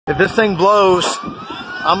If this thing blows,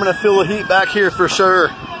 I'm gonna feel the heat back here for sure.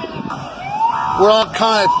 We're all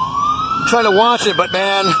kind of trying to watch it, but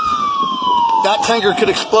man, that tanker could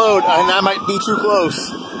explode, and I might be too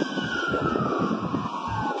close.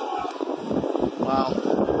 Wow.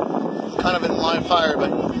 Kind of in line of fire,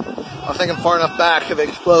 but I think I'm far enough back if it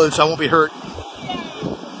explodes, so I won't be hurt.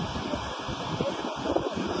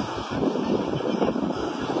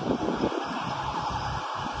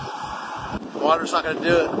 Water's not going to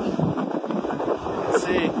do it. Let's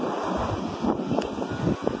see.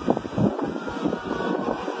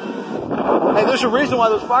 Hey, there's a reason why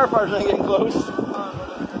those firefighters ain't getting close.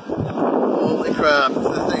 Holy crap.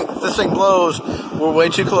 If this thing blows, we're way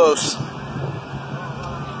too close.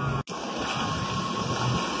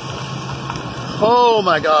 Oh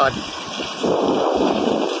my God.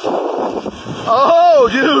 Oh,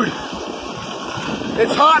 dude.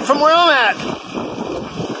 It's hot from where I'm at.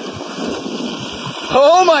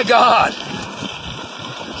 Oh my God.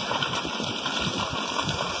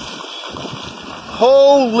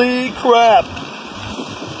 Holy crap.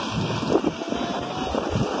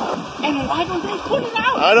 And why don't they put it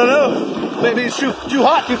out? I don't know. Maybe it's too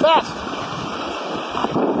hot, too fast.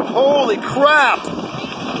 Holy crap.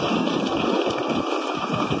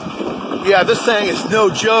 Yeah, this thing is no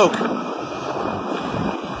joke.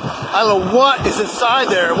 I don't know what is inside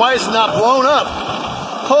there. Why is it not blown up?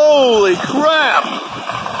 Holy crap.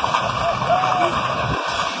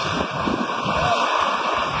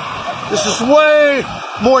 This is way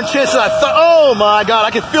more intense than I thought. Oh my God,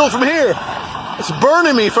 I can feel it from here. It's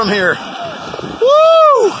burning me from here.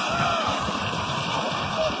 Woo!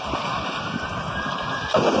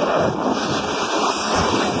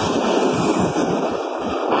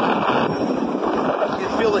 You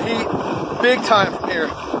can feel the heat big time from here.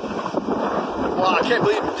 Wow, I can't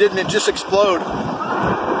believe it didn't just explode.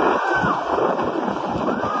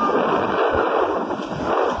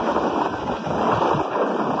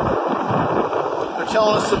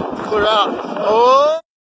 Telling us to clear out. Oh!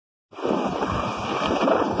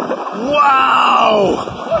 Wow!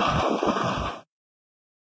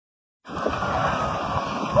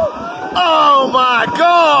 Oh my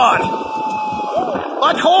God!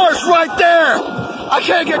 My car's right there! I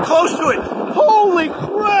can't get close to it! Holy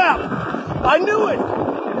crap! I knew it!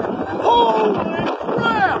 Holy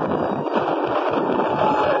crap!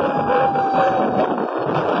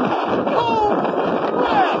 Holy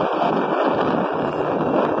crap!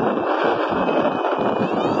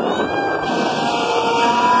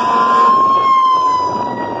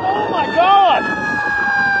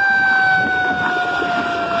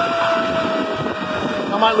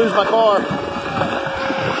 I might lose my car.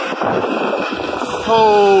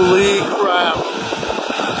 Holy crap.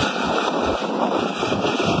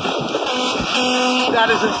 That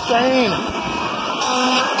is insane.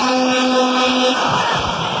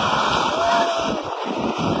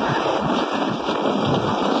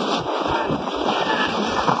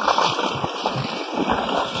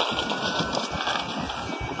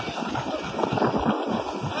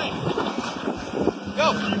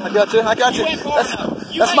 I got you.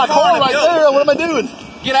 That's my car right there. What am I doing?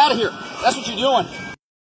 Get out of here. That's what you're doing.